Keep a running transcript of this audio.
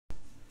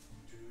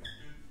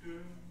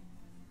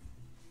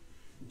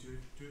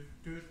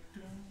Let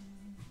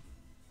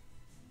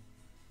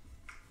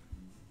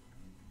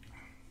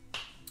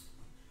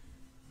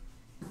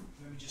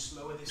me just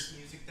lower this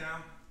music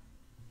down.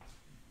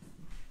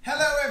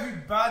 Hello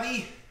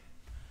everybody!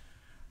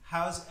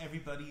 How's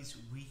everybody's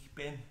week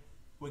been?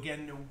 We're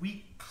getting a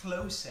week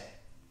closer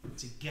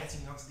to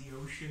getting onto the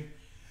ocean.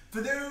 For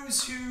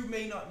those who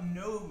may not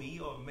know me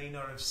or may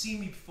not have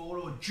seen me before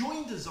or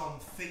joined us on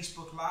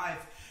Facebook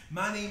Live,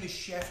 my name is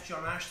Chef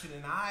Jon Ashton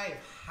and I've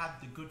had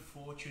the good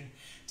fortune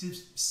to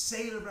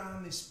sail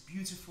around this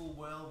beautiful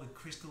world with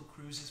Crystal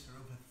Cruises for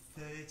over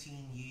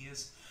 13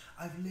 years.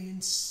 I've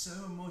learned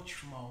so much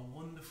from our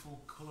wonderful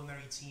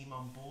culinary team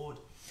on board,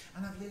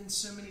 and I've learned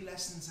so many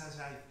lessons as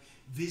I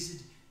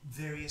visit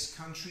various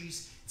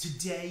countries.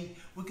 Today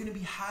we're going to be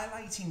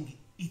highlighting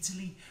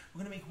Italy. We're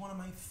going to make one of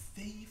my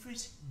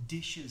favourite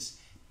dishes,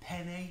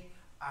 Penne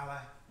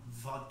Alla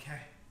Vodka.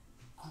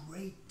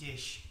 Great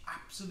dish,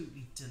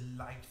 absolutely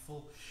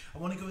delightful. I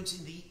want to go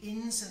into the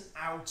ins and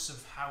outs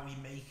of how we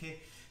make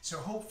it. So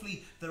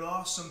hopefully there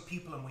are some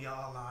people, and we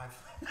are live.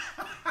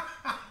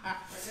 We're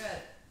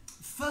good.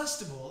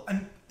 First of all,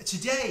 and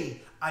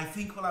today I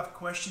think we'll have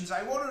questions.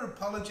 I want to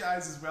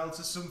apologise as well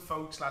to some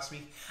folks last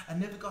week. I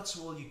never got to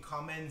all your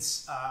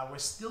comments. We're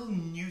still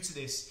new to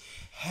this,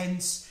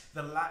 hence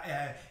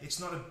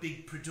it's not a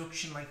big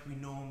production like we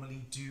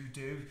normally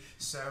do.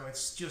 So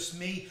it's just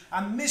me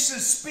and Mrs.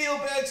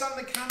 Spielberg's on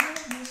the camera.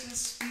 Mrs.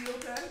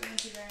 Spielberg.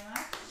 Thank you very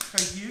much.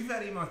 Thank you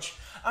very much.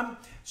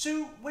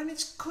 So when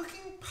it's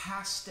cooking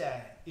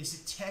pasta is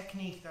a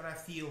technique that I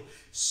feel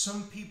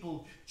some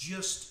people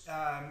just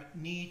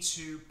need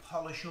to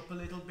polish up a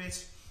little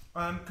bit,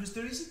 because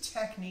there is a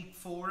technique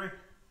for it.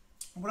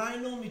 What I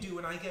normally do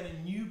when I get a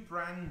new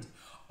brand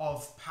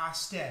of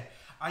pasta,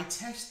 I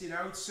test it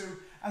out. So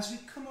as we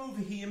come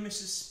over here,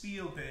 Mrs.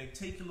 Spielberg,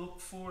 take a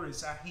look for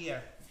us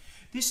here.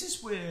 This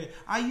is where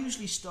I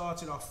usually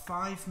start it off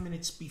 5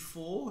 minutes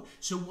before.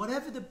 So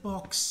whatever the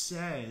box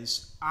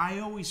says, I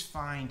always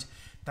find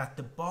that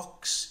the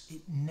box,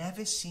 it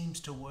never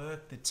seems to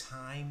work the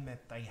time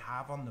that they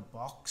have on the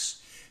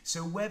box.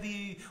 So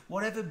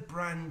whatever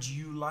brand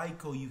you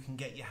like or you can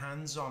get your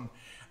hands on,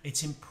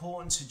 it's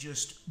important to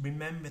just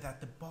remember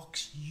that the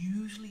box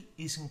usually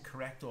isn't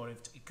correct, or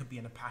it could be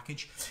in a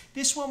package.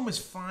 This one was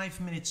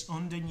 5 minutes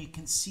under, and you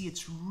can see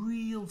it's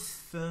real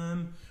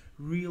firm.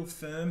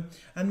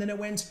 And then I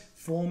went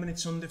 4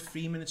 minutes under,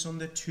 3 minutes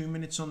under, 2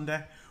 minutes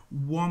under,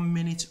 1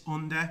 minute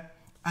under,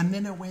 and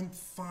then I went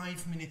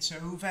 5 minutes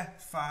over.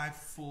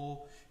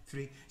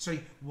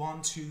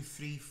 1, 2,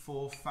 3,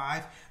 4,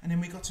 5, and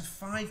then we got to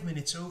 5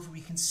 minutes over.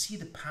 We can see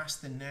the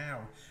pasta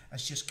now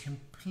has just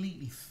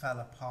completely fell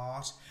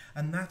apart,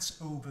 and that's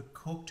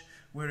overcooked,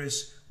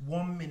 whereas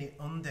 1 minute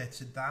under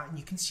to that, and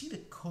you can see the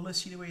colour,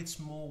 see the way it's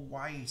more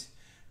white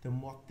than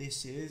what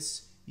this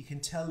is. You can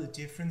tell the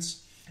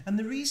difference. And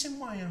the reason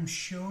why I'm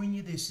showing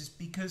you this is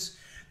because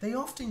they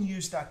often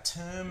use that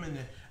term in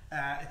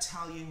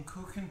Italian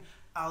cooking,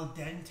 al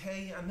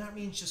dente, and that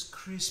means just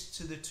crisp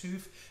to the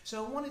tooth.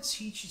 So I want to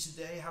teach you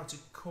today how to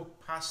cook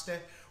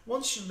pasta.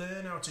 Once you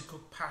learn how to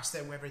cook pasta,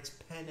 whether it's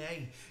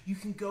penne, you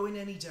can go in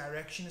any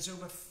direction. There's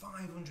over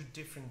 500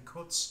 different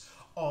cuts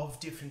of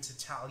different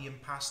Italian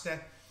pasta.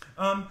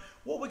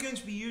 What we're going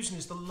to be using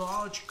is the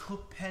large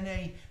cut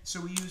penne, so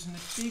we're using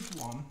the big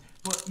one,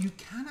 but you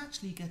can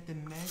actually get the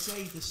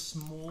mezze, the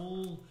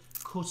small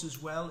cut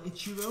as well.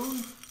 It's your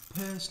own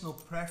personal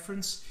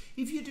preference.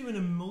 If you're doing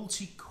a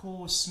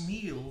multi-course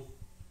meal,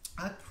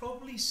 I'd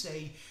probably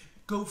say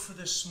go for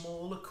the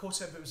smaller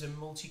cut if it was a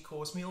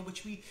multi-course meal,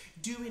 which we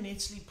do in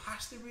Italy.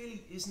 Pasta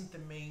really isn't the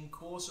main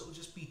course, it'll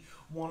just be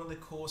one of the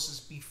courses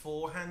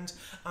beforehand.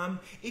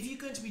 If you're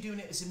going to be doing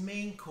it as a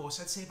main course,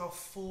 I'd say about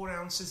 4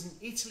 ounces. In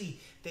Italy,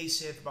 they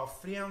serve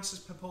about 3 ounces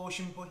per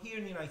portion, but here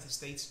in the United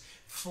States,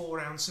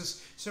 4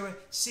 ounces. So a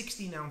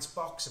 16-ounce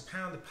box, a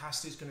pound of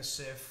pasta is going to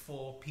serve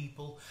 4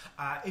 people.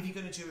 If you're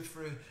going to do it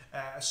for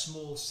a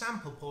small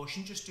sample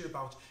portion, just do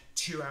about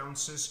 2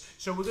 ounces.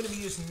 So we're going to be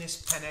using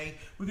this penne.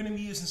 We're going to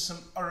be using some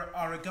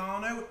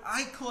oregano.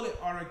 I call it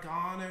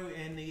oregano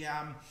in the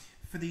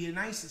for the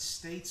United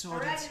States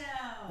audience.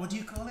 Oregano. What do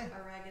you call it?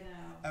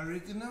 Oregano.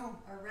 Oregano.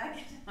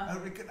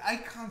 I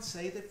can't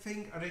say the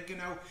thing.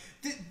 Oregano.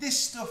 This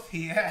stuff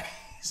here.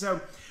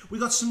 So we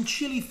got some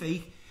chili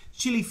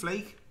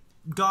flake,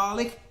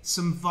 garlic,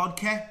 some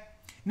vodka.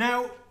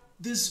 Now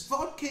there's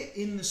vodka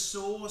in the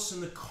sauce,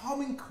 and the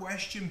common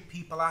question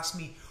people ask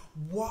me,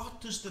 what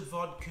does the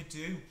vodka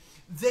do?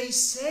 They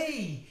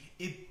say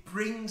it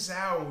brings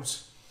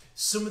out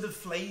some of the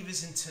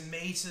flavours in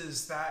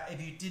tomatoes that if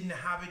you didn't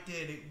have it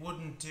there, it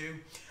wouldn't do.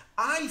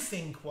 I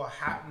think what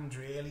happened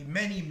really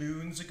many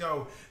moons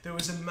ago, there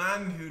was a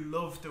man who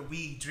loved a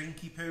wee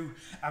drinky poo,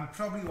 and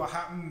probably what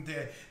happened,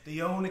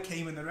 the owner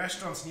came in the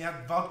restaurant and he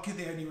had vodka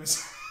there and he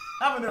was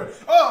having a,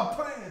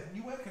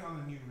 you're working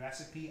on a new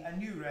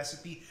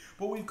recipe,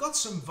 but we've got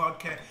some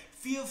vodka.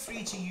 Feel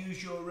free to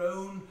use your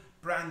own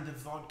brand of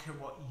vodka,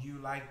 what you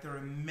like. There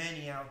are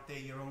many out there,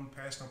 your own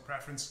personal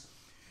preference.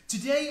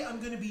 Today I'm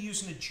going to be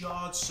using a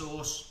jarred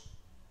sauce.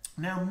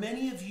 Now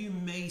many of you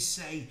may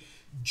say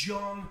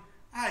Jon,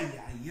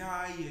 you're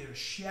a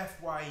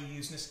chef, why are you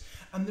using this?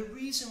 And the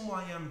reason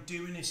why I'm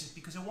doing this is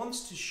because I want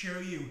to show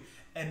you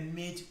a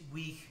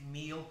midweek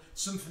meal,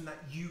 something that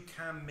you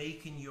can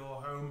make in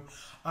your home.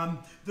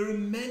 There are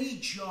many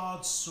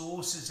jarred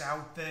sauces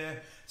out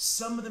there.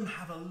 Some of them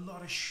have a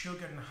lot of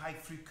sugar and high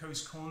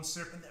fructose corn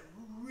syrup, and they're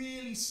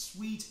really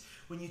sweet.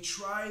 When you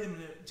try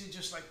them, they're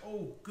just like,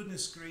 oh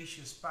goodness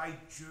gracious, by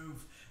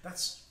Jove,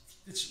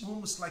 it's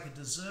almost like a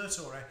dessert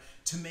or a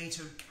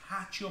tomato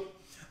ketchup.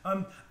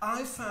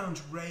 I found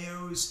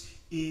Rao's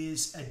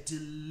is a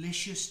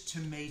delicious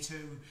tomato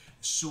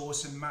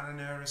sauce and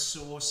marinara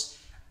sauce.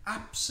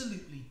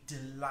 Absolutely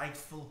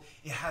delightful.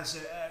 It has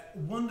a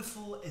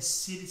wonderful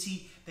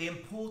acidity. They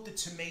import the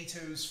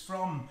tomatoes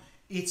from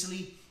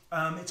Italy.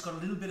 It's got a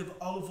little bit of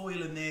olive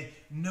oil in there,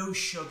 no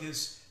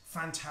sugars,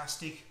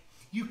 fantastic.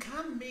 You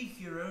can make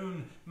your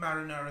own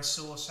marinara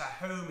sauce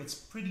at home. It's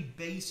pretty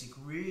basic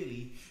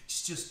really.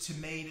 It's just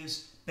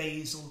tomatoes,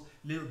 basil,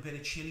 a little bit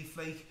of chili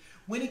flake.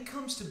 When it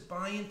comes to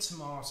buying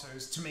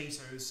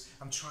tomatoes,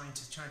 I'm trying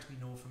to be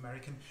North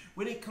American.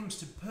 When it comes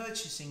to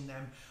purchasing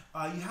them,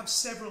 you have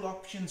several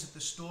options at the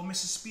store.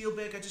 Mrs.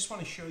 Spielberg, I just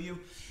want to show you.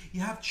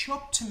 You have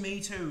chopped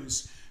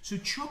tomatoes. So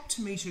chopped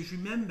tomatoes,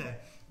 remember,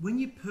 when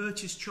you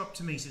purchase chopped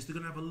tomatoes, they're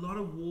going to have a lot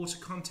of water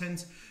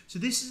content. So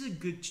this is a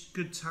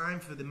good time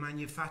for the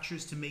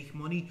manufacturers to make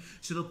money.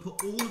 So they'll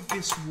put all of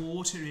this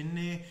water in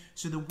there.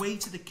 So the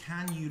weight of the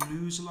can, you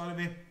lose a lot of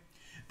it.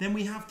 Then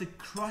we have the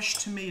crushed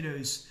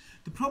tomatoes.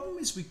 The problem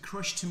is with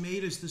crushed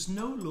tomatoes, there's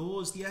no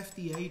laws. The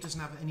FDA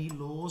doesn't have any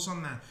laws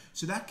on that.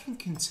 So that can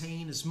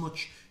contain as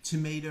much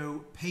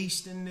tomato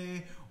paste in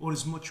there or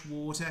as much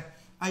water.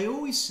 I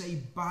always say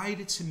buy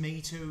the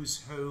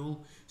tomatoes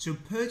whole. So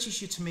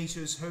purchase your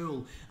tomatoes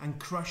whole and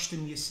crush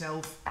them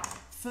yourself.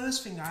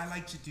 First thing I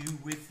like to do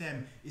with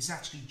them is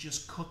actually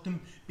just cut them,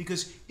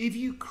 because if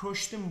you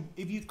crush them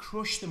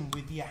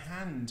with your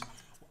hand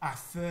at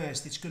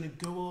first, it's going to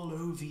go all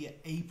over your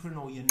apron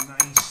or your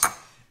nice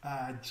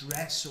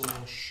dress or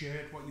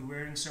shirt, what you're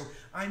wearing. So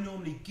I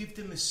normally give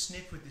them a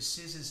snip with the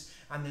scissors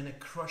and then I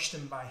crush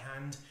them by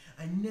hand.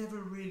 I never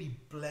really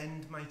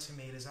blend my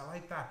tomatoes. I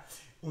like that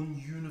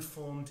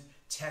ununiformed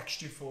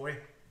texture for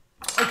it.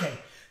 Okay,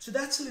 so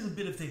that's a little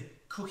bit of the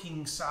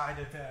cooking side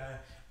of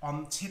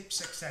on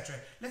tips, etc.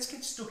 Let's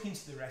get stuck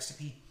into the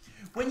recipe.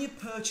 When you're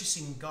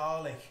purchasing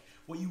garlic,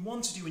 what you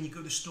want to do when you go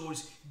to the store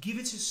is give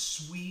it a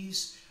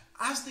squeeze.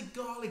 As the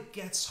garlic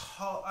gets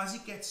hot, as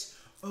it gets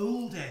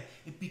older,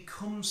 it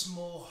becomes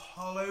more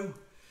hollow.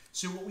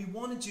 So what we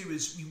want to do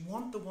is we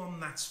want the one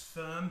that's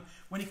firm.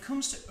 When it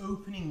comes to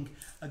opening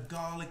a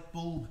garlic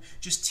bulb,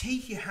 just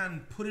take your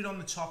hand, put it on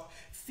the top.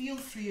 Feel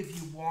free if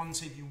you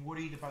want, if you're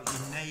worried about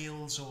your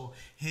nails or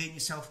hurting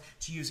yourself,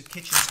 to use a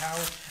kitchen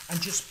towel and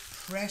just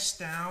press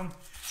down.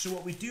 So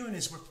what we're doing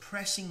is we're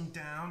pressing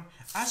down.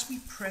 As we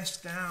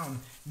press down,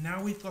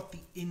 now we've got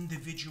the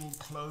individual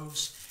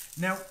cloves.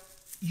 Now,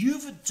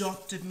 you've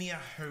adopted me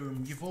at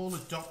home. You've all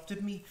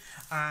adopted me,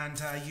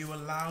 and you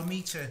allow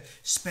me to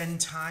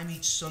spend time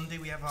each Sunday.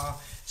 We have our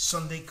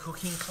Sunday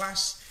cooking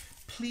class.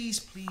 Please,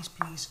 please,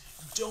 please,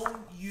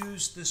 don't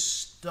use the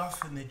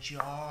stuff in the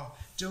jar.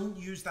 Don't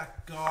use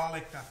that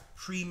garlic, that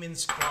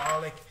pre-minced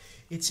garlic.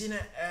 It's in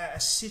a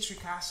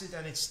citric acid,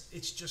 and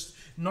it's just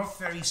not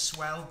very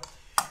swell.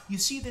 You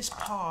see this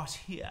part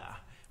here?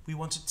 We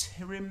want to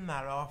trim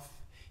that off.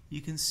 You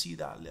can see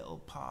that little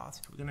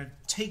part. We're going to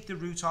take the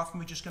root off,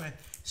 and we're just going to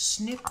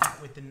snip that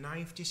with the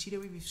knife. Do you see the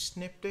way we've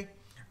snipped it?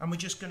 And we're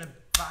just going to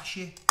bash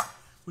it.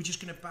 We're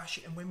just going to bash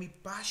it. And when we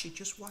bash it,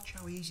 just watch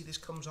how easy this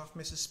comes off,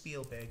 Mrs.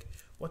 Spielberg.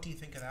 What do you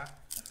think of that?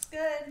 Looks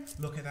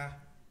good. Look at that.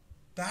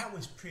 That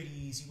was pretty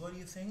easy. What do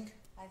you think?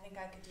 I think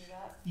I could do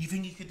that. You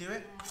think you could do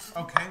it?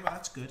 Yeah. Okay, well,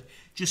 that's good.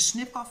 Just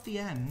snip off the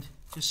end.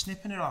 Just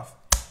snipping it off.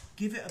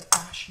 Give it a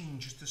bashing,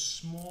 just a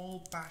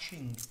small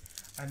bashing.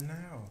 And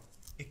now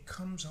it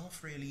comes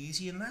off really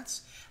easy, and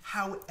that's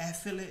how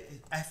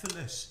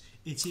effortless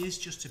it is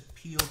just to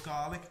peel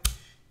garlic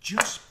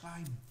just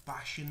by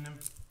bashing them.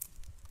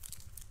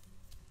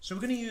 So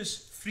we're going to use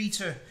 3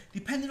 to,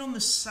 depending on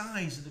the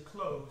size of the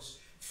cloves,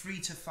 3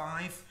 to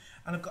 5.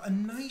 And I've got a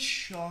nice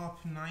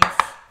sharp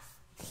knife.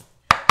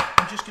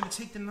 I'm just going to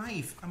take the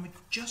knife and we're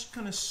just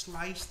going to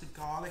slice the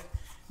garlic.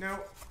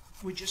 Now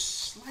we're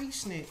just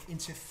slicing it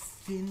into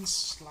thin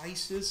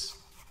slices.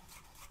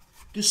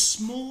 The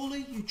smaller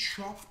you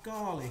chop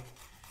garlic,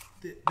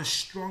 the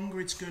stronger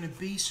it's going to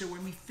be. So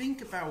when we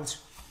think about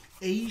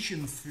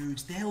Asian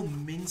foods, they'll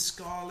mince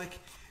garlic.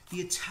 The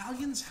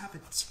Italians have a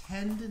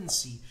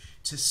tendency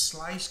to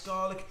slice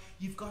garlic.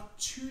 You've got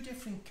 2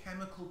 different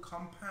chemical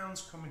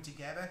compounds coming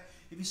together.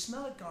 If you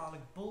smell a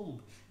garlic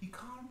bulb, you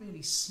can't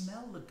really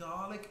smell the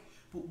garlic.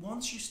 But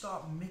once you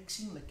start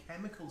mixing the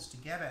chemicals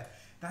together,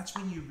 that's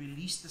when you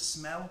release the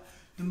smell.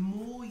 The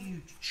more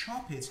you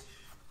chop it,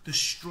 the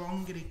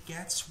stronger it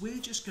gets. We're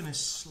just going to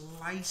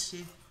slice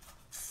it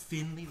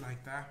thinly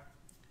like that.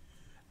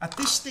 At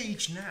this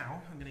stage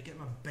now, I'm going to get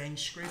my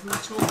bench scraper. We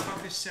talked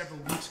about this several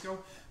weeks ago.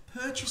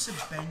 Purchase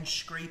a bench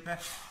scraper.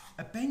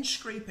 A bench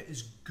scraper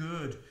is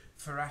good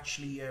for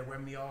actually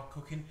when we are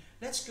cooking.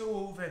 Let's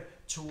go over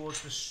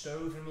towards the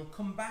stove and we'll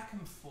come back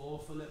and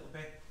forth a little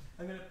bit.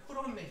 I'm going to put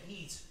on the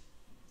heat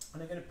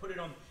and I'm going to put it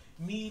on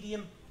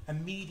medium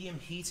and medium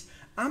heat.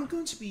 I'm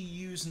going to be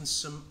using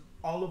some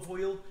olive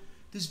oil.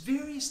 There's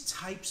various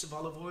types of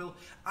olive oil.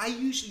 I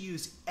usually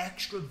use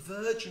extra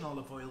virgin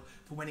olive oil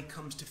for when it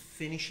comes to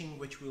finishing,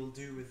 which we'll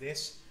do with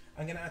this.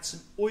 I'm going to add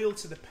some oil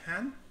to the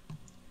pan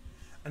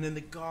and then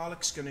the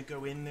garlic's going to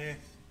go in there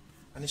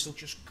and this will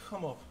just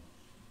come up.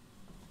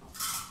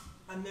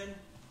 And then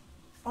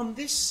on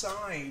this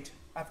side,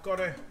 I've got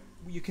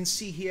you can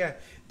see here,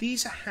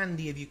 these are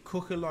handy if you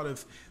cook a lot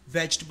of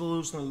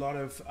vegetables and a lot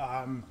of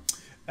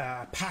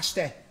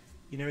pasta.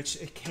 You know,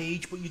 it's a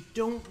cage, but you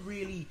don't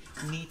really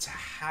need to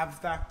have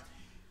that.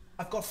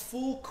 I've got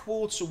 4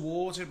 quarts of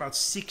water, about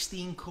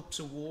 16 cups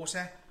of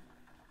water,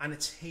 and a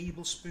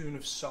tablespoon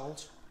of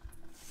salt.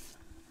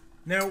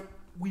 Now,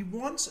 we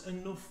want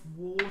enough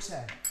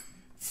water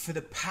for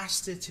the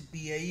pasta to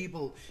be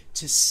able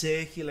to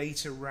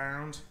circulate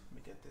around. Let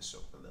me get this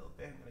up a little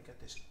bit. I'm going to get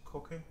this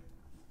cooking.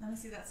 Let me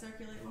see that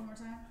circulate one more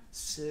time.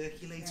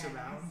 Circulate Very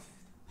around.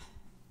 nice.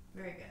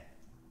 Very good.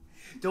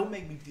 Don't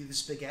make me do the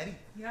spaghetti.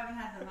 You haven't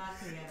had the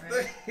vodka yet,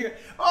 right?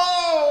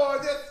 Oh,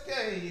 that's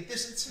okay.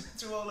 This is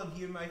to all of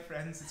you, my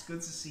friends. It's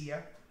good to see you.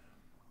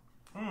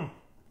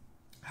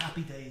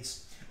 Happy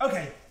days.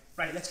 Okay,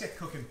 right, let's get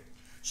cooking.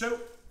 So,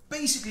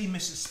 basically,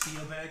 Mrs.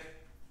 Spielberg,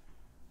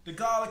 the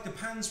garlic, the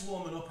pan's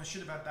warming up. I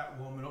should have had that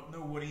warming up,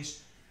 no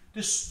worries.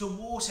 The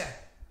water.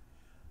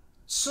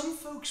 Some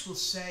folks will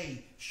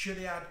say, should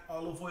I add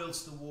olive oil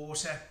to the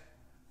water?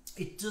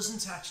 It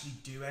doesn't actually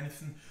do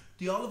anything.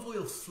 The olive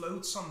oil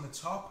floats on the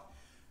top.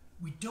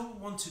 We don't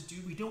want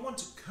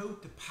to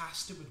coat the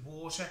pasta with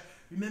water.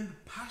 Remember,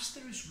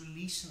 pasta is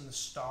releasing the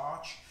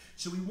starch.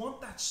 So we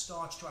want that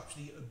starch to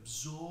actually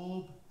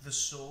absorb the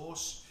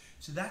sauce.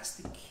 So that's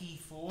the key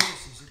for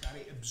this, is that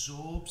it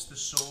absorbs the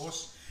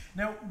sauce.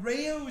 Now,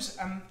 Rayo's,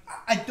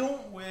 I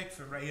don't work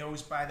for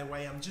Rayo's, by the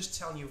way. I'm just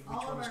telling you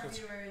which one is good. All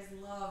of our viewers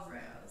love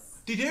Rayo's.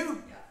 They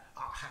do? Yeah.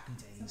 Oh, happy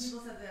days. Some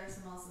people said there's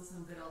also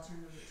some good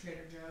alternatives at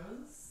Trader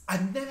Joe's.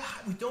 I've never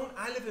had,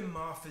 I live in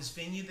Martha's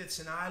Vineyard. It's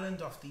an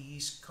island off the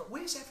east coast.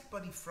 Where's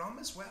everybody from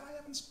as well? I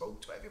haven't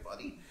spoke to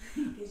everybody.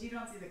 Because you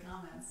don't see the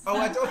comments. Oh,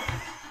 I don't.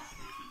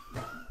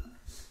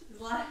 There's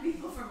a lot of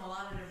people from a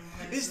lot of different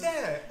places. Is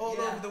there? All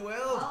over the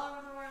world? All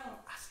over the world.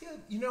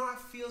 I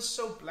feel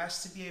so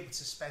blessed to be able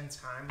to spend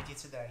time with you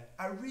today.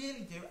 I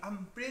really do.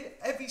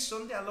 Every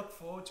Sunday I look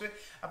forward to it.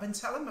 I've been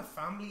telling my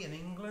family in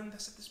England, I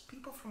said, there's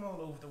people from all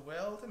over the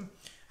world and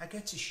I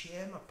get to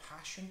share my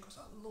passion because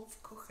I love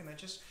cooking.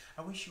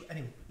 I wish you,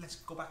 anyway, let's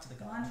go back to the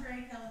garden.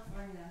 Monterey,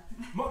 California.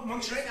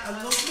 Monterey,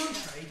 I love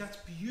Monterey. That's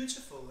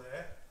beautiful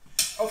there.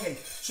 Okay,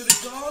 so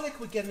the garlic,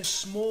 we're getting a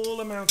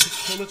small amount of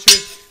colour to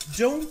it.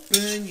 Don't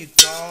burn your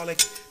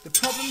garlic. The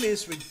problem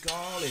is with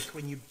garlic,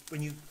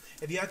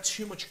 if you add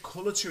too much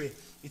colour to it,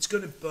 it's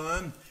going to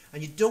burn,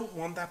 and you don't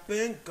want that.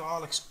 Burnt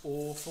garlic's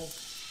awful.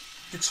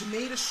 The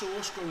tomato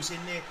sauce goes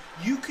in there.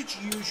 You could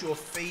use your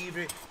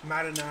favourite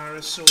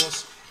marinara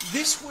sauce.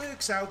 This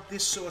works out,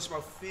 this sauce,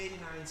 about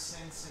 39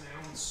 cents an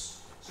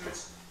ounce. So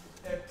it's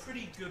a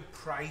pretty good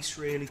price,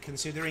 really,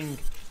 considering.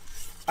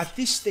 At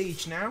this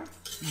stage now,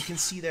 you can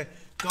see the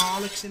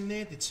garlic's in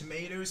there, the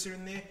tomatoes are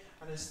in there,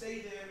 and stay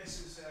there,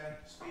 Mrs.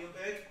 Spielberg.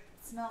 It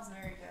smells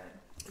very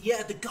good.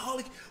 Yeah, the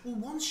garlic. Well,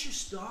 once you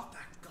start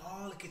that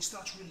garlic, it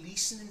starts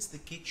releasing into the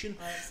kitchen.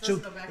 Right, so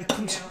go back it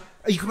comes. you.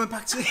 Are you coming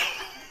back to?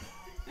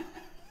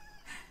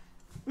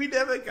 We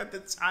never got the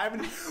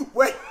time.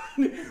 When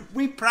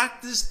we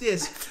practice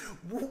this,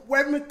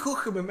 when we're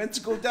cooking, we're meant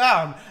to go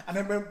down, and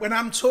then when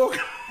I'm talking.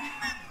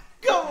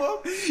 Go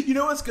up. You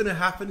know what's going to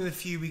happen in a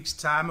few weeks'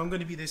 time? I'm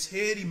going to be this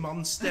hairy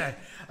monster.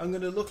 I'm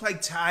going to look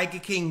like Tiger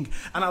King,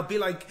 and I'll be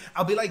like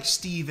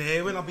Steve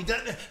Irwin. I'll be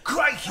down there.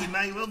 Crikey,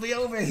 mate, we'll be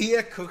over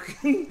here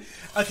cooking.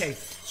 Okay,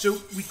 so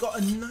we've got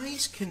a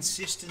nice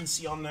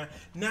consistency on there.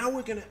 Now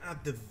we're going to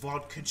add the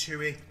vodka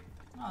to it.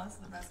 Oh, this is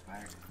the best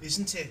part.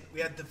 Isn't it?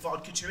 We add the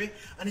vodka to it,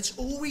 and it's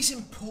always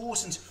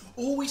important.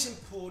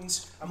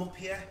 I'm up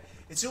here.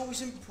 It's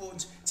always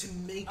important to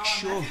make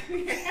sure.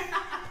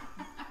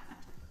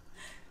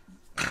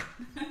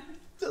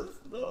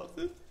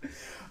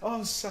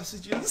 Oh,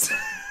 sausages.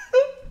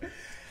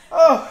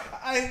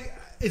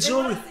 It's they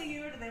always. Want to see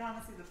you, or do they want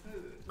to see the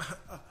food?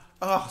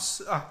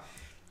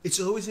 It's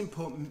always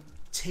important.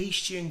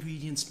 Taste your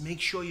ingredients.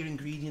 Make sure your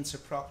ingredients are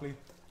properly.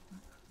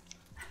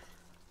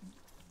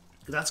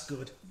 That's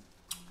good.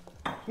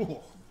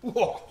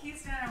 Keith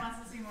Stanner wants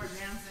to see more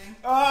dancing.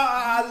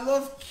 I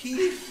love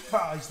Keith.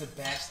 Oh, he's the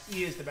best.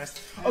 He is the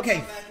best.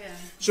 Okay,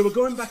 so we're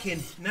going back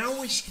in. Now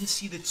we can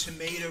see the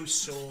tomato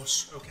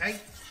sauce, okay?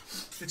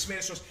 The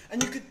tomato sauce.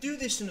 And you could do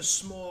this in a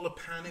smaller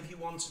pan if you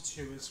wanted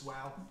to as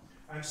well.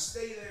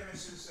 Stay there,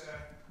 Mrs.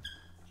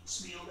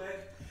 Spielberg.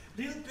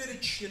 A little bit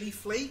of chili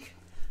flake.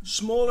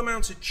 Small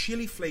amount of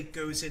chili flake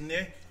goes in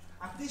there.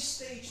 At this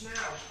stage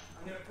now,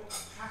 I'm going to put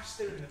my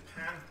pasta in the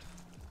pan.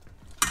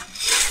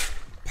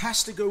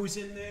 Pasta goes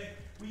in there.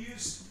 We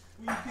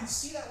you can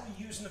see that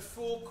we're using a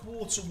 4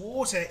 quarts of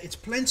water. It's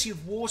plenty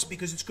of water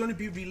because it's going to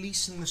be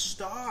releasing the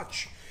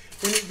starch.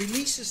 When it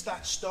releases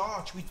that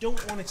starch, we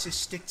don't want it to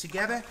stick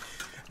together.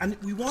 And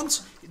we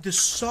want the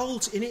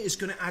salt in it is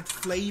going to add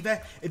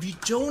flavour. If you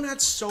don't add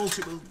salt,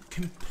 it will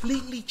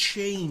completely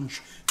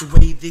change the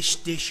way this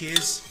dish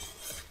is.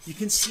 You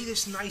can see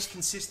this nice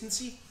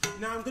consistency.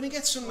 Now I'm going to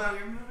get some...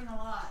 You're moving a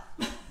lot.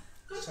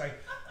 Sorry,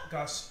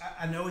 gosh,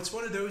 I know it's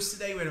one of those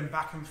today where I'm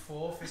back and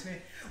forth, isn't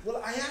it?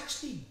 Well, I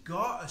actually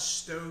got a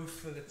stove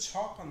for the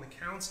top on the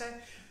counter,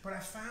 but I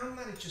found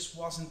that it just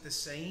wasn't the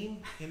same,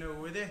 you know,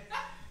 with it.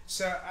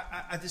 So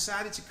I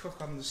decided to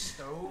cook on the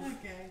stove.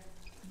 Okay.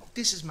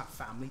 This is my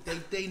family.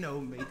 They know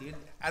me.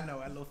 I know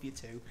I love you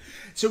too.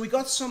 So we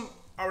got some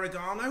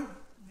oregano. Okay,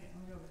 let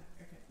me go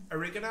back. Okay.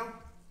 Oregano.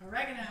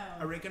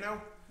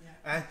 Oregano.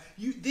 Yeah.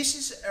 This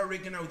is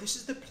oregano. This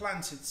is the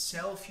plant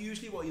itself.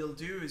 Usually what you'll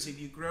do is if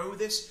you grow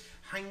this,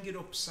 hang it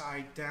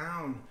upside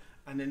down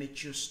and then it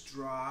just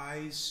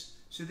dries.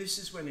 So this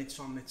is when it's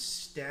on its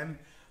stem.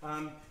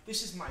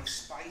 This is my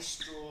spice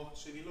drawer.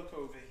 So if you look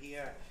over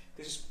here,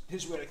 this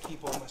is where I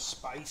keep all my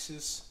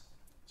spices.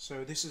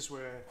 So this is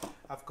where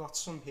I've got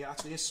some here.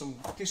 Actually,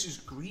 this is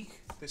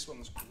Greek. This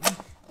one's Greek.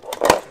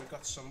 So I've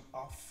got some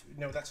off.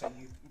 No, that's how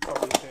you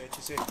probably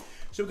purchase it.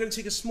 So we're going to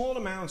take a small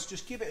amount,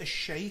 just give it a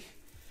shake.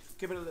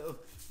 Give it a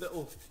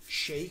little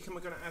shake, and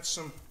we're going to add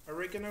some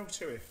oregano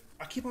to it.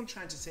 I keep on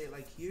trying to say it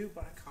like you,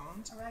 but I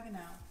can't.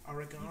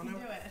 Oregano. You can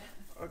do it.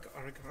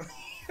 Oregano.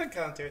 I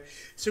can't do it.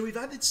 So we've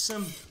added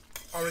some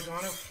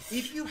oregano.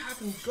 If you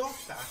haven't got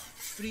that,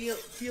 feel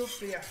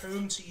free at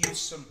home to use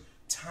some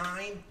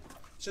thyme.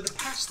 So the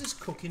pasta's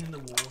cooking in the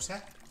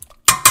water.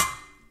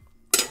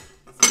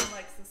 Someone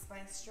likes the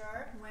spice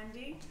jar.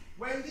 Wendy?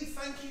 Wendy,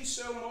 thank you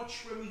so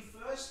much. When we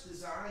first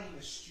designed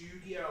the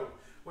studio,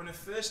 when I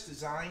first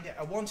designed it,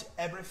 I want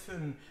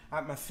everything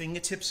at my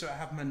fingertips. So I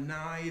have my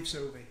knives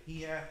over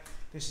here.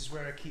 This is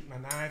where I keep my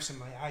knives and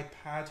my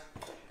iPad.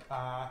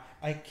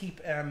 I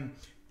keep...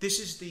 This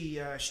is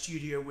the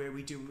studio where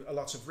we do a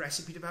lot of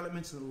recipe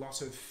development and a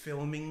lot of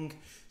filming.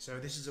 So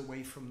this is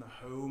away from the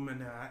home,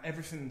 and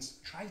everything's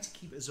try to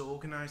keep it as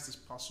organised as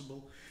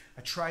possible.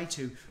 I try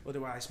to,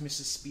 otherwise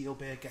Mrs.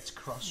 Spielberg gets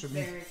cross with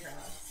me. Very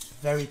cross.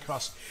 Very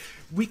cross.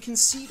 We can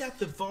see that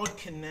the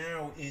vodka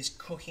now is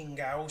cooking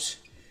out,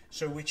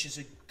 so which is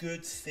a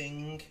good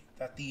thing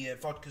that the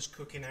vodka's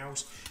cooking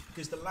out,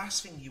 because the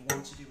last thing you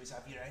want to do is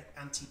have your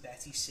Auntie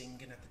Betty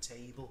singing at the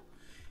table.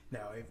 No,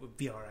 it would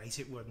be alright,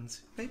 it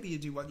wouldn't. Maybe you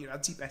do want your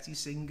Auntie Betty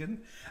singing.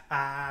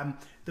 The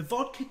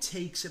vodka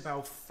takes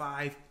about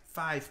five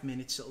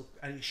minutes,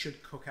 and it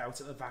should cook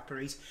out, it'll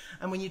evaporate.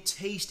 And when you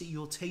taste it,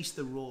 you'll taste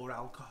the raw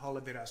alcohol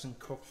if it hasn't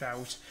cooked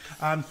out.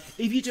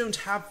 If you don't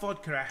have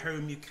vodka at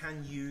home, you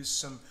can use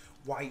some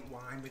white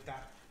wine with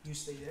that. You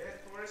stay there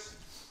for us.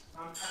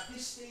 At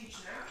this stage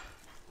now,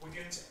 we're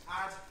going to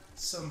add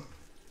some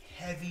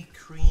heavy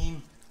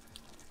cream.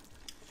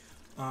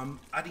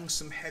 Adding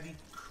some heavy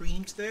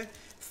cream to there.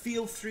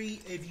 Feel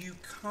free, if you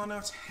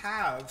cannot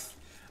have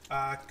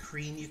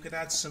cream, you could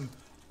add some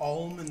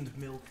almond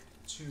milk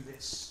to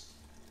this.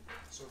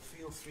 So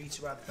feel free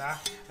to add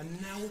that. And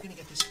now we're going to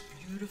get this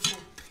beautiful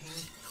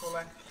pink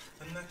colour,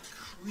 and that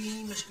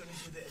cream is going to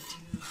give it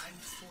a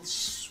delightful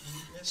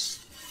sweetness.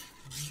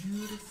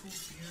 Beautiful,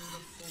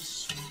 beautiful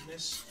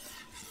sweetness.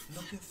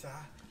 Look at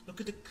that. Look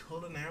at the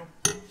colour now.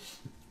 The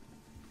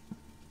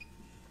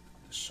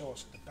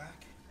sauce at the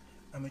back.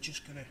 And we're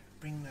just going to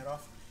bring that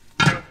off.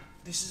 Now,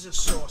 this is a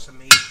sauce I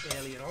made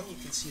earlier on. You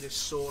can see the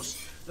sauce.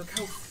 Look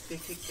how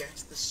thick it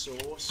gets, the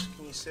sauce.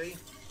 Can you see?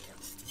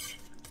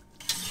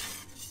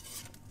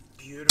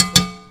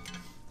 Beautiful.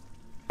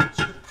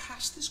 So the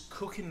pasta's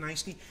cooking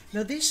nicely.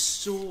 Now this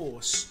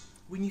sauce,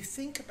 when you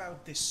think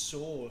about this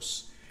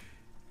sauce,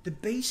 the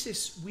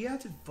basis, we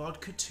added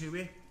vodka to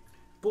it.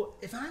 But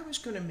if I was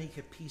going to make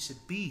a piece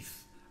of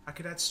beef, I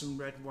could add some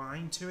red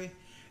wine to it.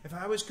 If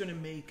I was going to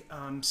make,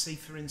 say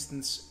for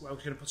instance, well, I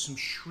was going to put some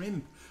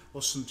shrimp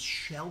or some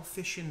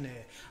shellfish in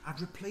there, I'd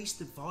replace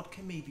the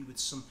vodka maybe with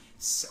some,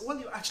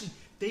 well, actually,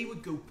 they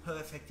would go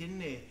perfect in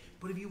there.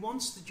 But if you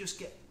want to just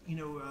get, you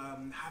know,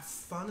 have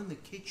fun in the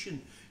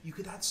kitchen, you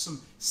could add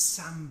some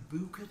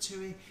sambuca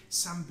to it.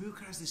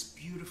 Sambuca has this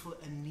beautiful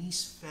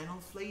anise fennel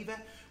flavour,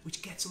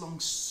 which gets along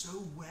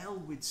so well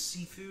with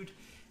seafood.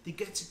 They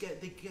go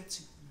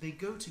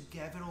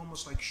together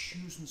almost like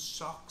shoes and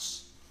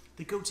socks.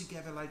 They go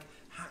together like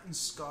hat and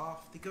scarf.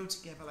 They go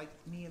together like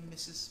me and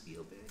Mrs.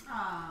 Spielberg.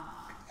 Aww.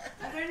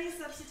 Are there any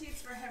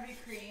substitutes for heavy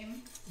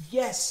cream?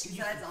 Yes.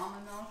 Besides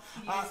almond milk?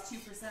 Can you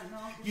use 2%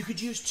 milk? You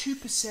could use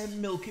 2%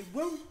 milk. It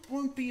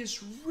won't be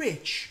as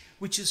rich,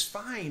 which is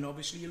fine.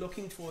 Obviously, you're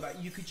looking for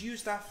that. You could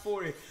use that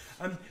for it.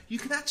 You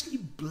could actually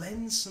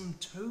blend some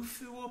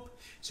tofu up.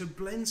 So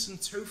blend some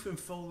tofu and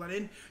fold that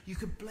in. You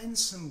could blend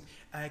some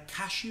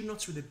cashew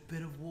nuts with a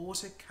bit of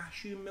water.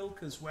 Cashew milk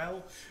as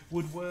well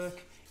would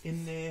work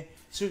in there.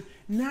 So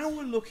now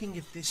we're looking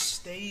at this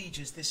stage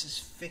as this is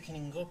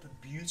thickening up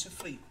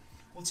beautifully.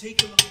 We'll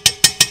take a look at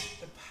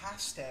the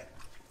pasta.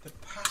 The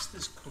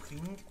pasta's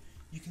cooking.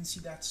 You can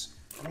see that's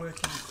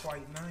working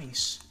quite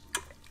nice.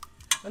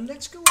 And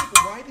let's go over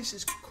why this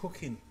is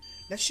cooking.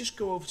 Let's just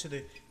go over to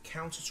the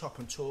countertop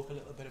and talk a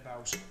little bit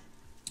about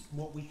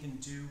what we can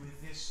do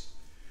with this.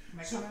 Am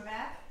I coming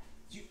back?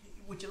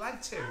 Would you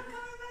like to? I'm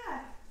coming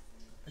back.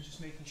 I'm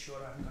just making sure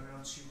I haven't got it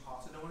on too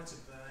hot. I don't want it to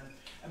burn.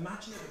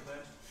 Imagine if it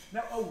burned.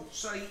 Now, oh,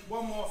 sorry,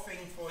 one more thing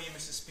for you,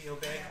 Mrs.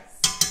 Spielberg.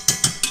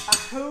 Yes. At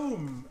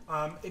home,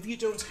 if you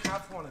don't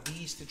have one of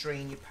these to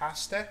drain your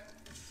pasta,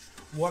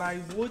 what I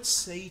would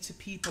say to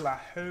people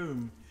at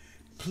home,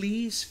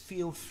 please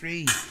feel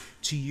free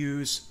to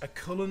use a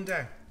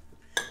colander.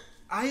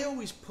 I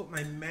always put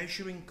my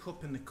measuring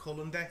cup in the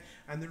colander,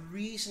 and the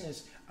reason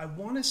is I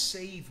want to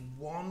save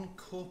 1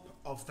 cup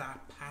of that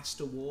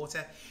pasta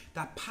water.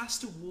 That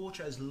pasta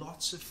water has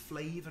lots of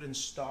flavour and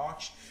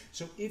starch,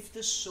 so if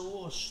the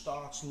sauce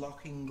starts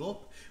locking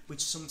up, which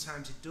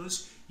sometimes it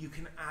does, you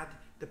can add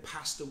the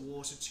pasta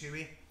water to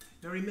it.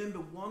 Now remember,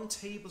 1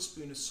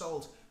 tablespoon of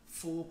salt,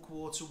 4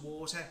 quarts of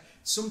water.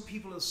 Some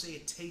people will say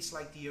it tastes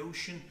like the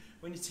ocean.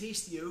 When you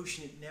taste the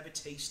ocean, it never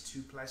tastes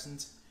too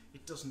pleasant.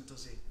 It doesn't,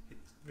 does it? It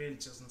really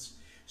doesn't.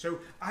 So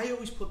I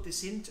always put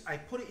this in, I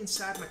put it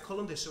inside my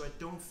colander so I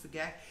don't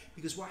forget,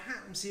 because what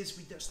happens is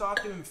we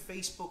start doing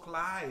Facebook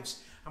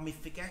Lives and we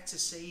forget to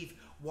save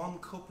 1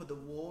 cup of the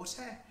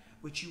water,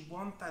 which you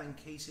want that in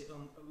case it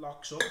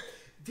locks up.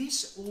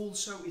 This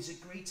also is a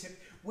great tip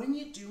when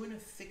you're doing a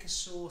thicker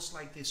sauce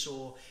like this,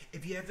 or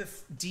if you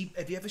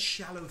ever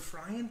shallow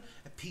frying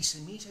a piece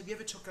of meat. Have you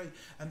ever took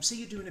a say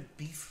you're doing a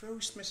beef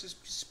roast, Mrs.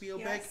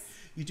 Spielberg? Yes.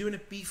 You're doing a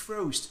beef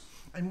roast,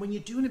 and when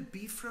you're doing a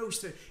beef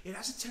roast, it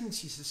has a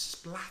tendency to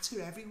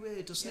splatter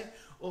everywhere, doesn't it?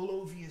 All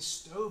over your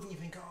stove, and you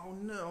think, oh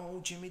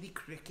no, Jimmy the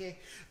Cricket.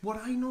 What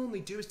I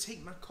normally do is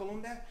take my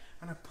colander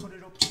and I put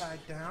it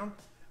upside down,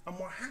 and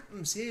what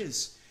happens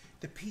is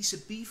the piece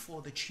of beef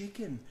or the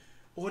chicken,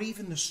 or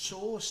even the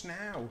sauce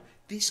now,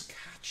 this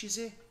catches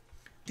it.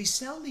 They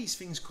sell these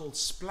things called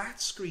splat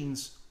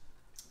screens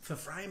for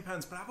frying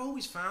pans, but I've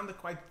always found they're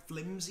quite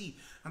flimsy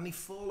and they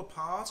fall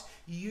apart.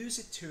 You use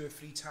it 2 or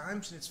 3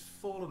 times and it's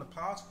fallen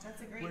apart.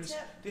 That's a great Whereas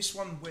tip. this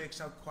one works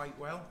out quite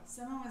well.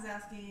 Someone was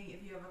asking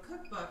if you have a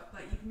cookbook,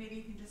 but maybe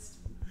you can just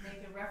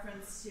make a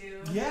reference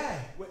to... Yeah,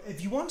 well,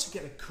 if you want to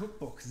get a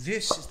cookbook,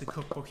 this is the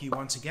cookbook you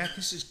want to get.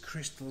 This is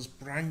Crystal's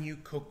brand new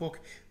cookbook.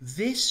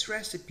 This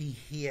recipe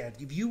here,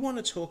 if you want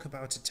to talk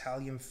about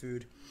Italian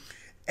food,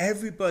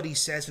 everybody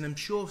says, and I'm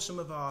sure some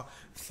of our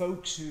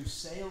folks who've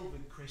sailed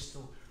with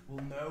Crystal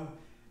will know,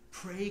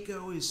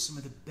 Prego is some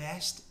of the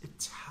best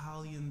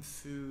Italian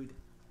food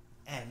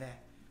ever.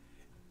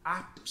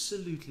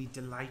 Absolutely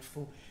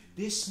delightful.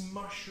 This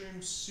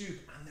mushroom soup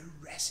and the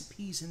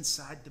recipes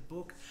inside the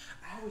book,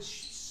 I was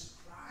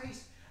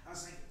surprised. I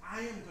was like,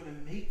 I am going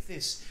to make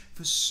this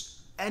for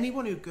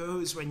anyone who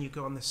goes, when you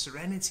go on the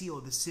Serenity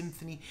or the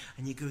Symphony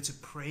and you go to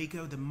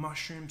Prego, the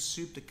mushroom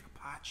soup, the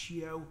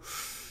carpaccio.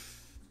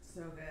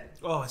 So good.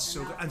 Oh, it's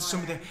so good. And some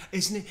of the,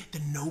 isn't it, the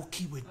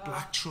gnocchi with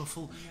black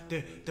truffle,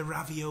 the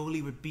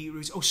ravioli with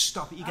beetroot. Oh,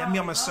 stop it. You're getting me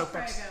on my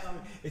soapbox.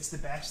 It's the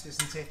best,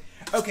 isn't it?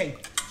 Okay,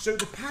 so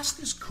the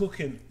pasta's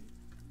cooking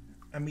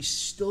and we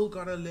still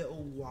got a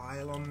little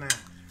while on that.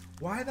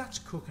 While that's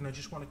cooking, I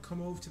just want to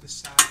come over to the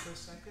side for a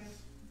second.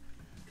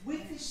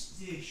 With this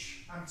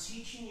dish, I'm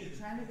teaching you... I'm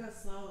trying to go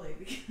slowly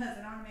because I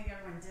don't want to make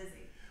everyone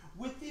dizzy.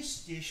 With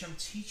this dish, I'm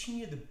teaching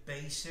you the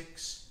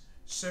basics.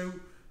 So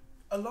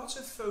a lot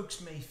of folks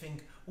may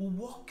think, well,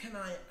 what can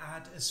I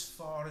add as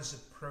far as a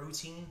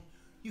protein?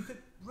 You could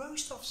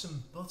roast off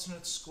some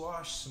butternut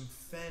squash, some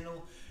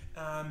fennel.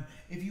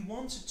 If you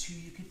wanted to,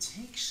 you could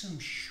take some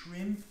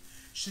shrimp.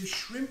 So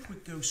shrimp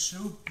would go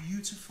so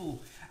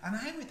beautiful. And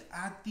I would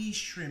add these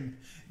shrimp.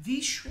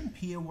 These shrimp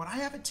here, what I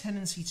have a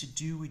tendency to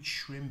do with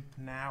shrimp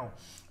now,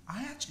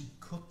 I actually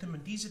cut them,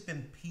 and these have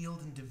been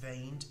peeled and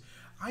deveined.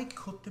 I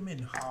cut them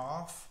in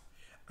half,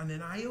 and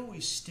then I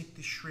always stick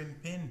the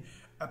shrimp in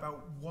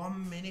about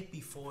 1 minute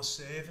before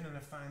serving, and I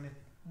find it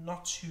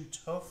not too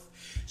tough.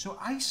 So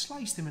I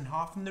slice them in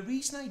half, and the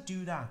reason I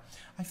do that,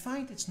 I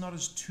find it's not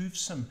as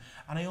toothsome,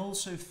 and I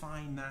also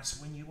find that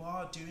when you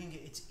are doing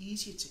it, it's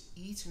easier to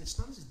eat, and it's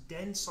not as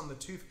dense on the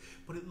tooth,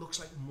 but it looks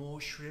like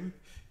more shrimp.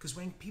 Because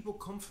when people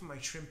come for my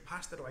shrimp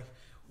pasta, they're like,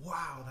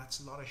 wow,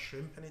 that's a lot of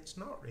shrimp, and it's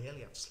not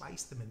really. I've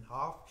sliced them in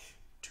half,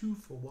 2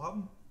 for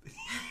 1.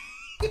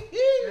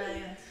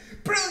 Brilliant.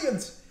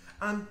 Brilliant.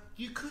 And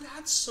you could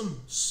add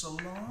some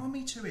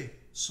salami to it.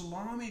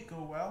 Salami would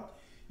go well.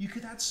 You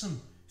could add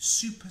some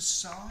super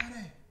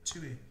Sade to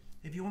it.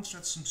 If you want to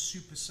add some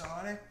super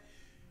Sade,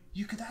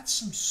 you could add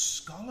some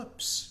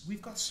scallops. We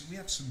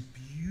have some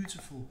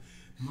beautiful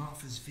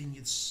Martha's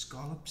Vineyard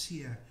scallops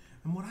here.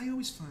 And what I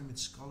always find with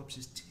scallops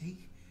is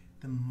take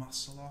the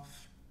muscle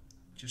off.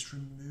 Just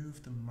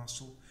remove the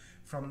muscle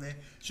from there.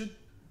 So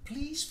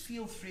please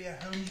feel free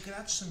at home. You could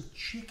add some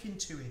chicken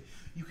to it.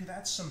 You could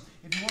add some,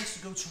 if you want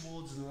to go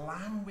towards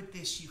lamb with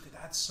this, you could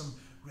add some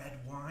red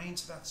wine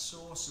to that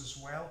sauce as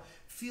well.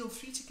 Feel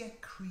free to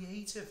get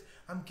creative.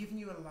 I'm giving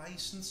you a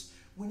license.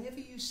 Whenever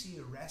you see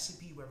a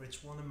recipe, whether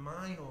it's one of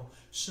mine or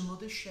some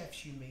other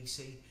chefs you may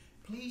see,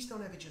 please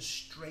don't ever just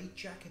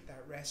straitjacket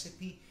that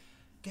recipe.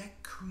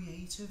 Get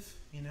creative,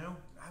 you know,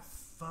 have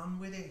fun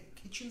with it.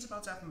 Kitchen's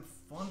about having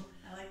fun.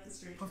 I like the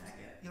straight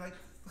jacket. You like,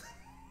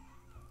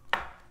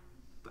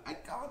 I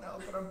can't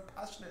help it, I'm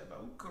passionate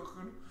about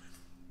cooking.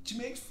 She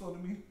makes fun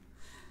of me.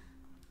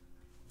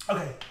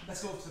 Okay,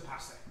 let's go up to the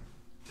pasta.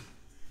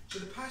 So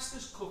the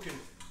pasta's cooking.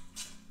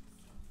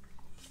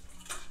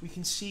 We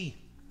can see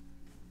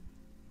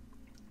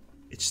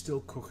it's still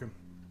cooking.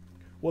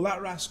 Well,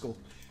 that rascal,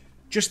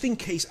 just in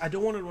case, I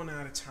don't want to run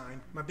out of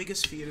time. My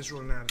biggest fear is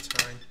running out of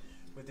time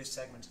with this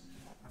segment.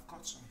 I've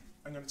got some.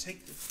 I'm going to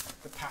take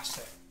the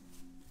pasta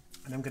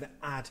and I'm going to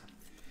add,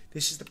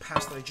 this is the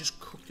pasta, I just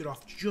cooked it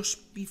off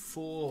just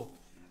before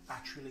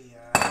actually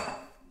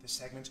the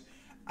segment.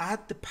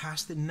 Add the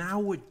pasta, now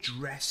we're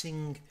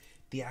dressing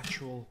the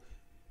actual,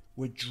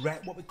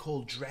 what we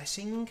call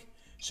dressing.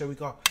 So we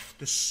got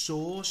the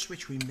sauce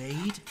which we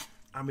made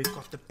and we've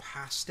got the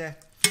pasta.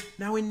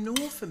 Now in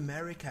North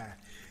America,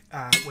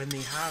 when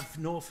they have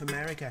North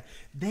America,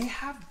 they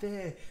have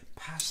their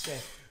pasta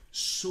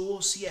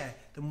saucier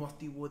than what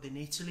they would in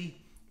Italy.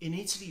 In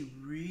Italy,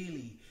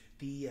 really,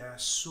 the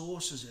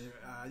sauces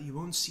are, you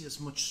won't see as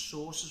much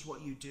sauce as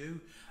what you do.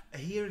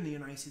 Here in the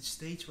United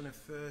States, when I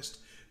first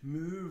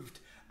moved,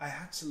 I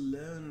had to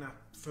learn that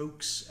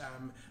folks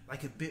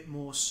like a bit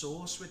more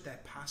sauce with their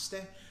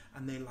pasta,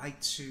 and they like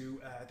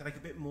a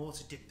bit more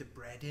to dip the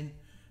bread in.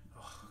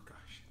 Oh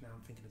gosh, now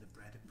I'm thinking of the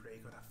bread at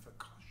Prego, that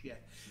focaccia.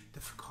 The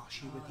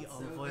focaccia with the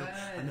olive oil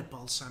and the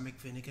balsamic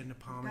vinegar and the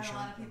parmesan. Got a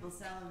lot of people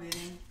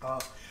salivating. Oh,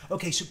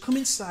 okay, so come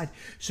inside.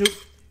 So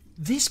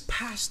this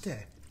pasta,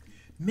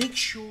 make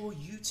sure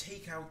you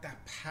take out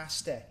that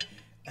pasta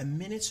a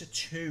minute or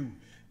two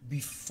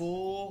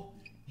before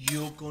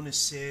you're going to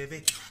serve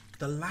it.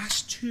 The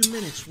last 2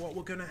 minutes, what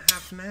we're going to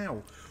have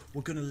now,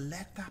 we're going to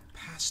let that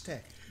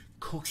pasta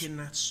cook in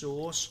that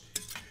sauce.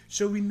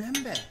 So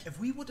remember, if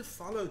we would have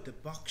followed the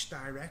box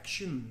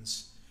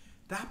directions,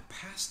 that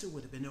pasta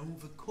would have been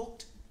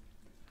overcooked.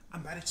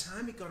 And by the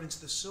time it got into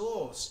the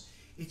sauce,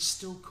 it's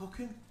still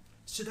cooking.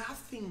 So that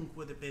thing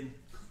would have been,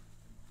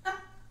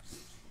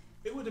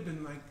 it would have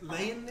been like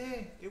laying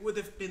there. It would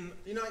have been,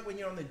 you know, like when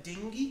you're on the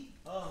dinghy.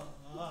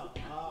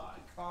 I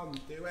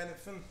can't do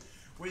anything.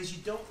 Whereas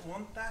you don't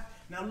want that.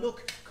 Now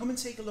look, come and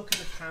take a look at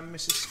the pan,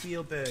 Mrs.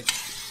 Spielberg.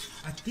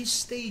 At this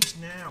stage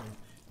now,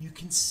 you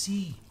can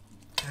see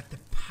that the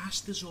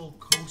pasta's all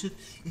coated.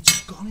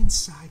 It's gone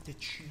inside the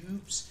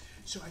tubes.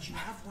 So as you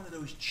have one of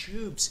those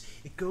tubes,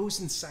 it goes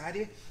inside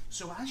it.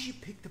 So as you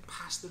pick the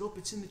pasta up,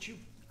 it's in the tube.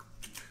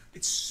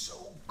 It's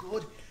so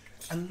good.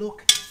 And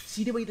look,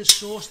 see the way the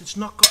sauce, it's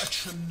not got a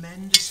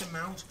tremendous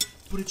amount,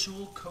 but it's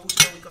all coated.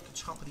 Oh, we got the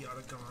top of the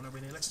oregano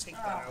in here. Let's take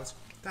that out.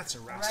 That's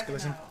a rascal,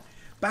 isn't it?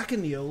 Back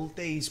in the old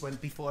days,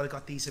 before I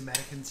got these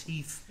American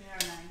teeth. They are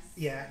nice.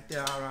 Yeah, they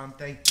are, aren't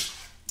they?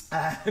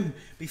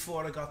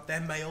 Before I got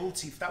them, my old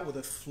teeth, that would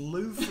have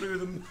flew through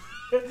them.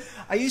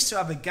 I used to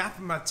have a gap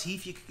in my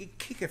teeth. You could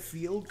kick a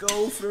field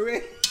goal through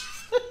it.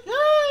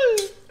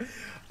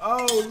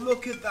 Oh,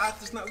 look at that.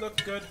 Doesn't that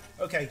look good?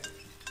 Okay.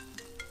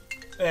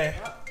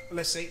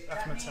 Let's see.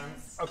 That's my time.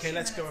 Okay,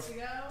 let's go.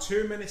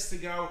 2 minutes to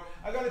go.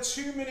 I got a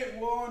 2-minute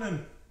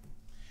warning.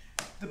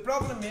 The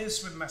problem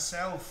is with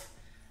myself,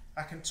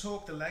 I can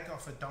talk the leg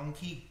off a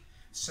donkey,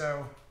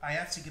 so I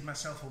have to give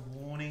myself a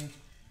warning.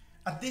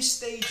 At this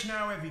stage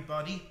now,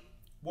 everybody,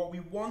 what we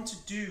want to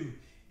do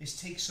is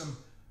take some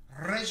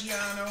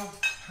Reggiano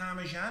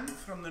Parmesan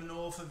from the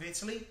north of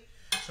Italy,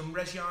 some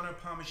Reggiano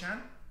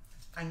Parmesan,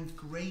 and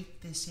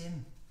grate this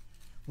in.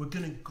 We're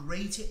going to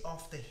grate it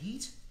off the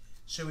heat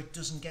so it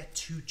doesn't get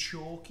too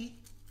chalky.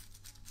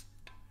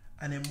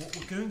 And then what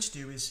we're going to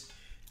do is,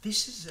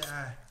 this is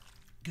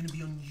going to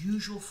be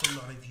unusual for a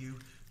lot of you,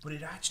 but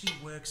it actually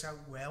works out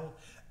well.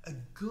 A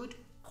good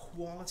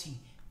quality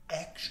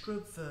extra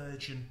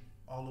virgin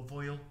olive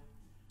oil,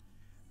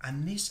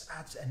 and this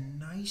adds a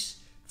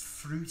nice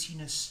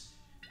fruitiness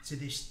to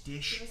this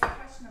dish. There's a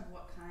question of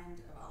what kind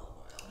of olive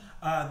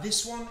oil.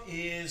 This one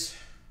is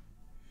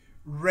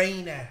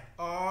Rainer,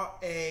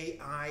 R-A-I-N-E-R,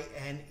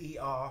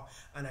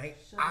 and I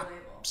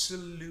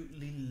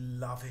absolutely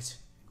love it.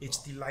 It's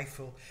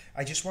delightful.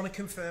 I just want to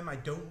confirm I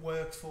don't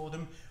work for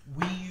them.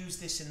 We use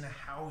this in the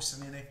house,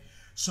 and in it,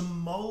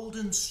 some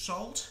Maldon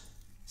salt,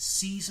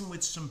 season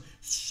with some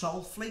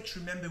salt flakes.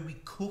 Remember, we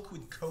cook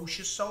with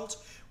kosher salt.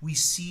 We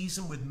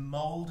season with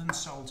Maldon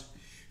salt.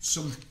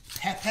 Some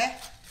pepper,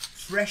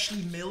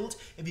 freshly milled.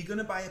 If you're going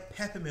to buy a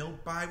pepper mill,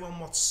 buy one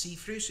what's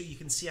see-through so you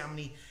can see how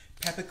many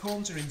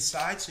peppercorns are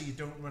inside so you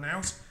don't run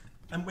out.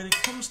 And when it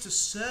comes to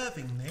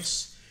serving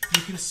this,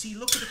 you can see,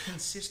 look at the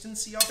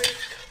consistency of it.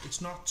 It's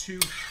not too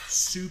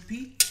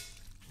soupy.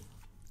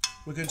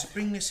 We're going to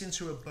bring this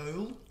into a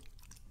bowl.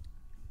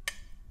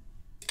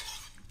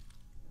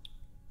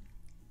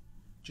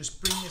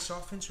 Just bring this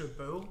off into a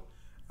bowl,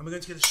 and we're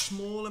going to get a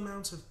small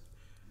amount of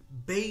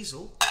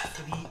basil.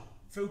 For the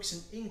folks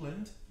in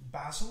England,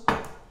 basil.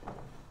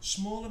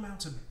 Small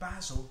amount of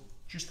basil,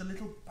 just a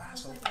little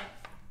basil. It's like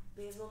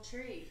a basil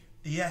tree.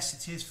 Yes,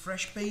 it is.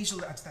 Fresh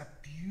basil adds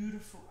that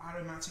beautiful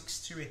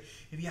aromatics to it.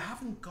 If you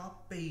haven't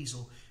got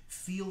basil,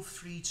 feel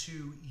free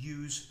to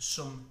use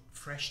some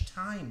fresh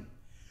thyme.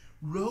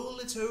 Roll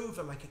it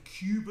over like a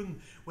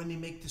Cuban when they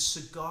make the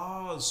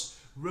cigars.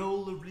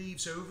 Roll the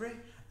leaves over it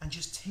and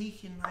just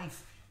take your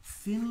knife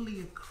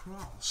thinly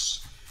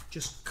across,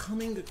 just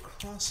coming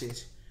across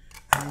it,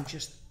 and then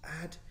just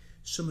add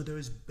some of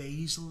those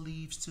basil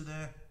leaves to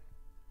there.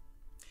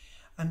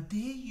 And there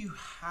you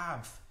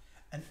have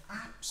an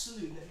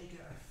absolute, let me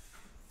get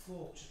a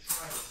fork to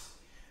try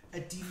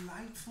it, a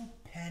delightful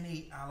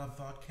Penne Alla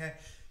Vodka.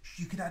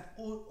 You could add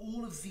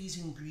all of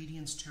these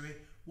ingredients to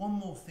it. One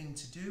more thing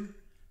to do,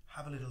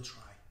 have a little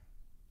try.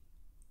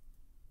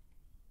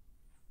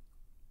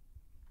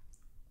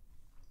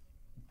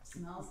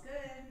 Smells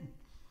good.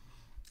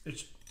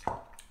 It's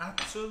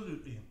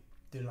absolutely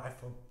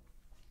delightful.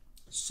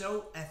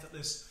 So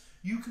effortless.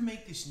 You can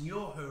make this in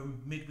your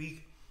home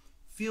midweek.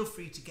 Feel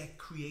free to get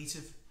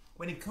creative.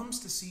 When it comes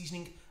to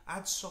seasoning,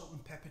 add salt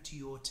and pepper to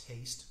your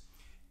taste.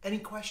 Any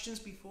questions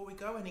before we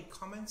go? Any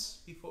comments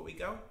before we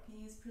go? Can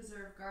you use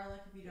preserved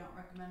garlic if you don't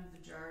recommend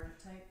the jarred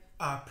type?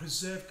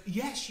 Preserved,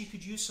 yes, you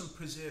could use some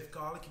preserved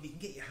garlic if you can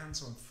get your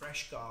hands on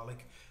fresh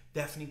garlic,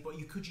 definitely, but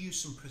you could use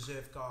some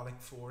preserved garlic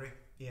for it.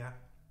 Yeah.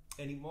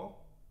 Any more?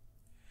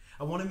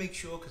 I want to make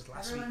sure, because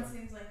last week... Everyone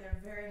seems like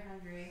they're very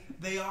hungry.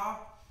 They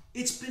are.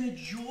 It's been a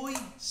joy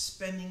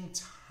spending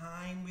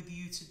time with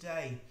you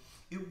today.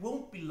 It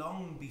won't be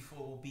long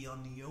before we'll be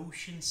on the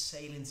ocean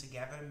sailing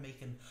together and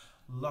making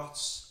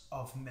lots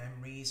of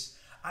memories.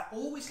 I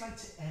always like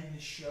to end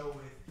the show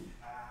with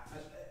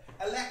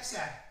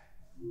Alexa,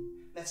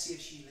 let's see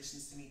if she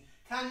listens to me.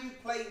 Can you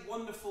play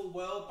Wonderful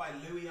World by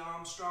Louis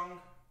Armstrong?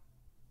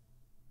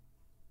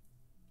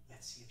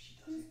 Let's see if she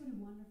does it. What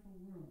a Wonderful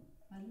World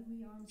by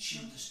Louis Armstrong. She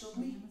understood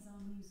on me.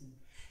 Amazon Music.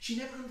 She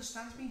never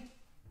understands me.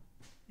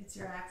 It's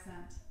your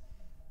accent.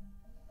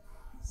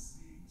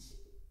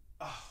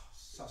 Oh,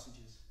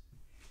 sausages.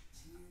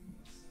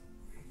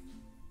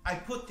 I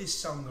put this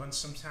song on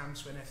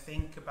sometimes when I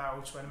think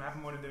about when I'm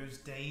having one of those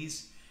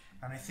days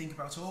and I think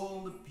about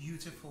all the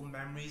beautiful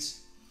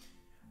memories.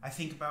 I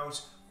think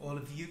about all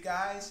of you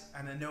guys,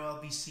 and I know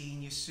I'll be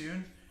seeing you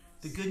soon.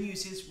 The good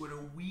news is we're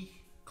a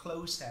week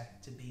closer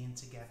to being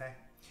together.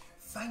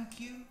 Thank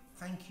you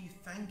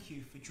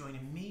for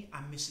joining me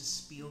and Mrs.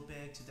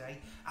 Spielberg today.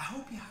 I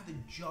hope you had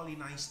a jolly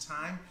nice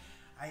time.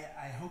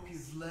 I hope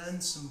you've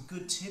learned some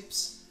good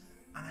tips,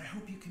 and I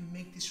hope you can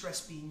make this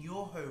recipe in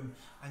your home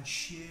and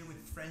share with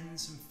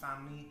friends and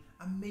family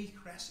and make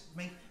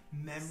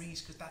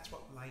memories, because that's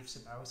what life's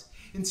about.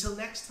 Until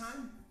next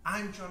time,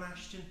 I'm Jon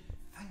Ashton.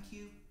 Thank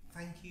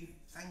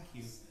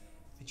you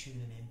for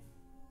tuning in.